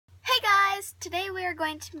guys, today we are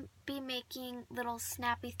going to be making little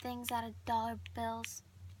snappy things out of dollar bills.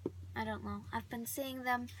 I don't know, I've been seeing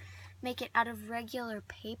them make it out of regular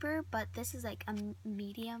paper, but this is like a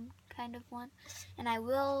medium kind of one. And I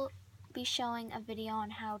will be showing a video on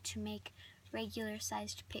how to make regular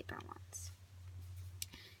sized paper ones.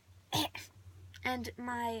 And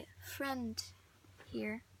my friend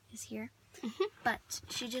here is here, but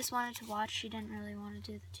she just wanted to watch. She didn't really want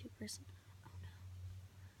to do the two-person.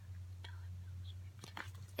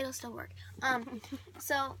 It'll still work.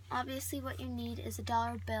 So obviously what you need is a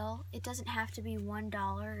dollar bill. It doesn't have to be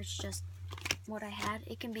 $1. It's just what I had.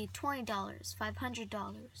 It can be $20,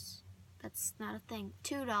 $500. That's not a thing.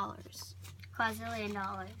 $2. Quadrillion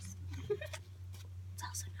dollars. It's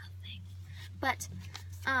also not a thing. But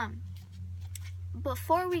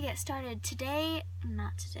before we get started,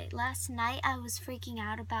 last night I was freaking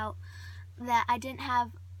out about that I didn't have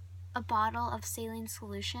a bottle of saline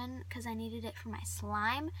solution because I needed it for my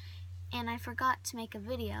slime, and I forgot to make a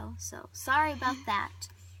video, so sorry about that.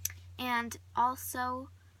 And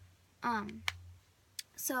also,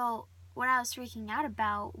 so what I was freaking out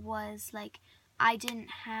about was like I didn't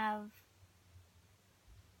have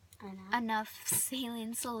enough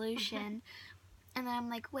saline solution. And then I'm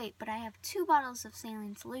like, wait, but I have 2 bottles of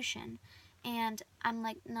saline solution. And I'm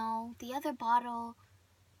like, no, the other bottle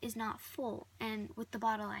is not full. And with the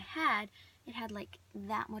bottle I had, it had like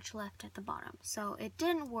that much left at the bottom. So it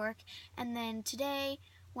didn't work. And then today,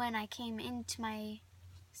 when I came into my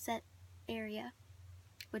set area,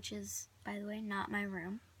 which is, by the way, not my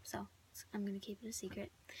room, so I'm going to keep it a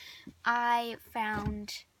secret, I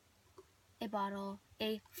found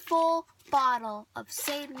a full bottle of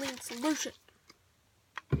saline solution.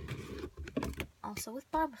 Also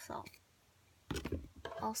with barbasol.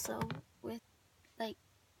 Also with like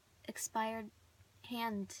expired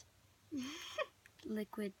hand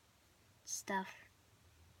liquid stuff.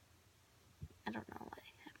 I don't know what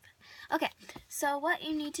happened. Okay, so what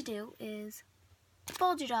you need to do is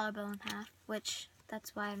fold your dollar bill in half, which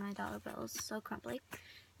that's why my dollar bill is so crumbly,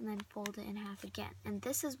 and then fold it in half again. And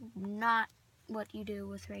this is not what you do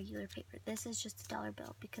with regular paper. This is just a dollar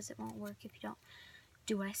bill because it won't work if you don't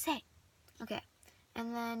do what I say. Okay,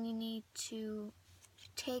 and then you need to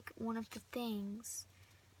take one of the things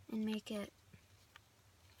and make it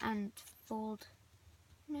and fold.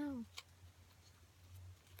 No.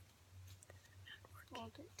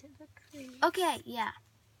 Fold it to the crease. Okay, yeah.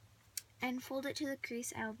 And fold it to the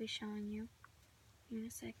crease. I will be showing you in a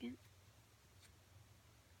second.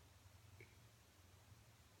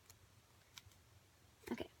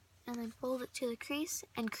 Okay, and then fold it to the crease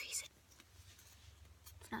and crease it.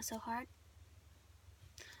 It's not so hard.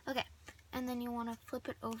 Okay, and then you want to flip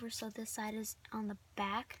it over so this side is on the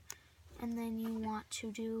back, and then you want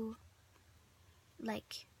to do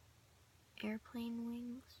like airplane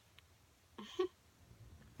wings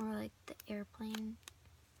or like the airplane,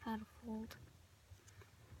 how to fold.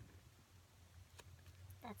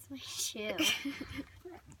 That's my shoe.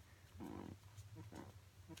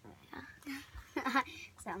 Yeah.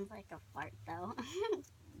 Sounds like a fart though.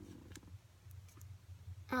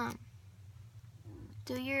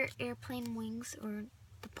 Do your airplane wings or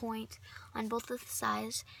the point on both of the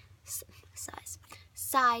sides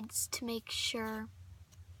to make sure,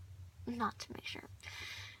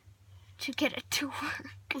 to get it to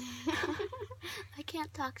work. I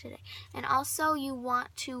can't talk today. And also you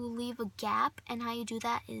want to leave a gap, and how you do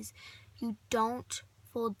that is you don't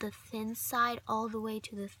fold the thin side all the way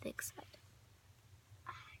to the thick side.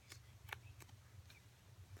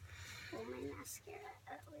 Pull my mascara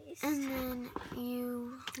at least. And then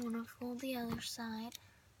you want to fold the other side.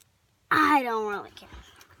 I don't really care.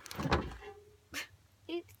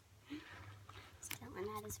 Is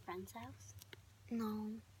Dylan at his friend's house?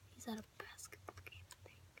 No, he's at a basketball game, I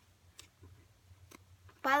think.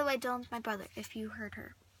 By the way, Dylan's my brother, if you heard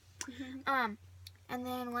her. And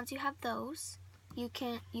then once you have those,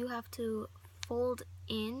 you have to fold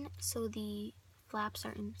in so the flaps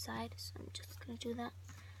are inside. So I'm just gonna do that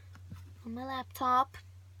on my laptop.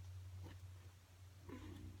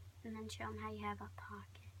 And then show them how you have a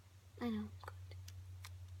pocket. I know. Good.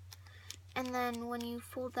 And then when you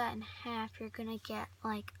fold that in half, you're gonna get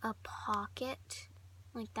like a pocket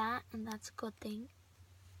like that, and that's a good thing.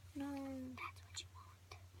 No, That's what you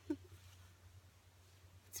want.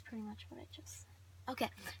 that's pretty much what I just said. Okay,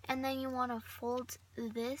 and then you want to fold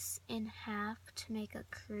this in half to make a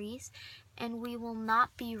crease, and we will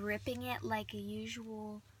not be ripping it like a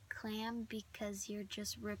usual clam because you're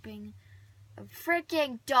just ripping a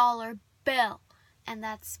freaking dollar bill, and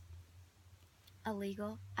that's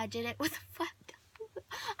illegal. I did it with a $5.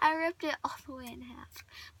 I ripped it all the way in half,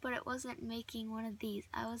 but it wasn't making one of these.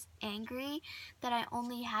 I was angry that I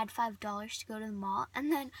only had $5 to go to the mall,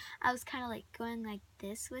 and then I was kind of like going like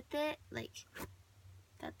this with it. Like,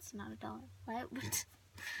 that's not $1. What?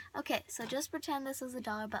 Okay, so just pretend this is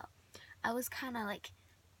 $1 bill. I was kind of like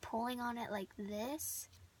pulling on it like this,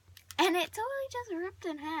 and it totally just ripped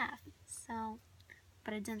in half. So,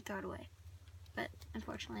 but I didn't throw it away. But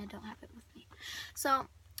unfortunately, I don't have it with me. So,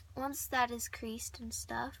 once that is creased and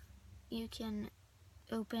stuff, you can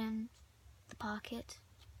open the pocket.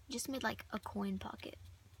 Just made like a coin pocket.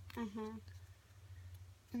 Mm-hmm.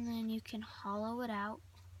 And then you can hollow it out.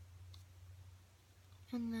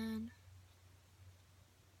 And then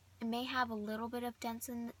it may have a little bit of dents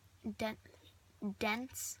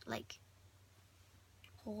like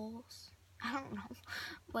holes. I don't know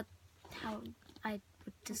how I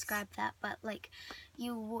would describe that, but like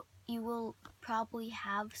you will probably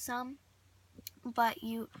have some, but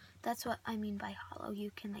that's what I mean by hollow.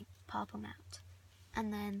 You can like pop them out,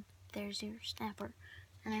 and then there's your snapper.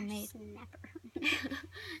 And I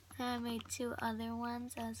made 2 other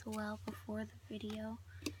ones as well before the video.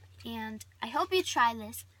 And I hope you try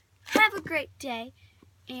this. Have a great day,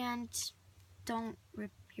 and don't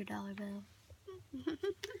rip your dollar bill.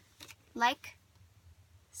 Like,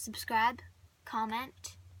 subscribe,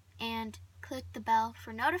 comment, and click the bell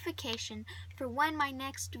for notification for when my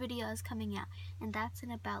next video is coming out. And that's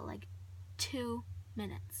in about like 2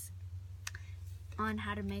 minutes on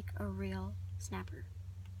how to make a real snapper.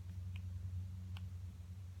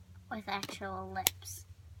 With actual lips.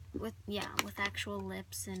 With actual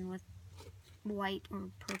lips and with white or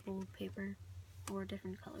purple paper or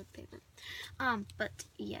different colored paper. But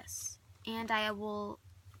yes. And I will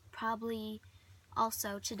probably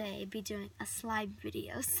also today be doing a slime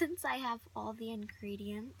video since I have all the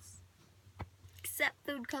ingredients except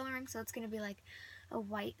food coloring, so it's gonna be like a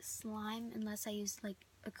white slime unless I use like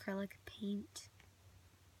acrylic paint,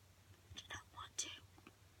 which I don't want to,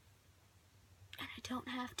 and I don't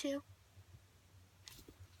have to.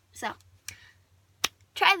 So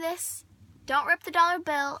try this, don't rip the dollar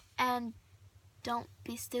bill, and don't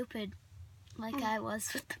be stupid like I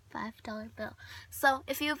was with the $5 bill. So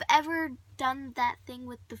if you've ever done that thing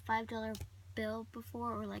with the $5 bill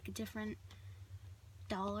before, or like a different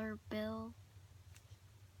dollar bill,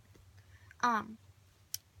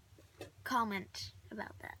 comment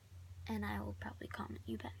about that, and I will probably comment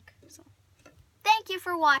you back. So thank you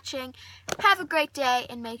for watching. Have a great day,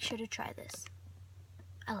 and make sure to try this.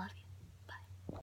 I love you.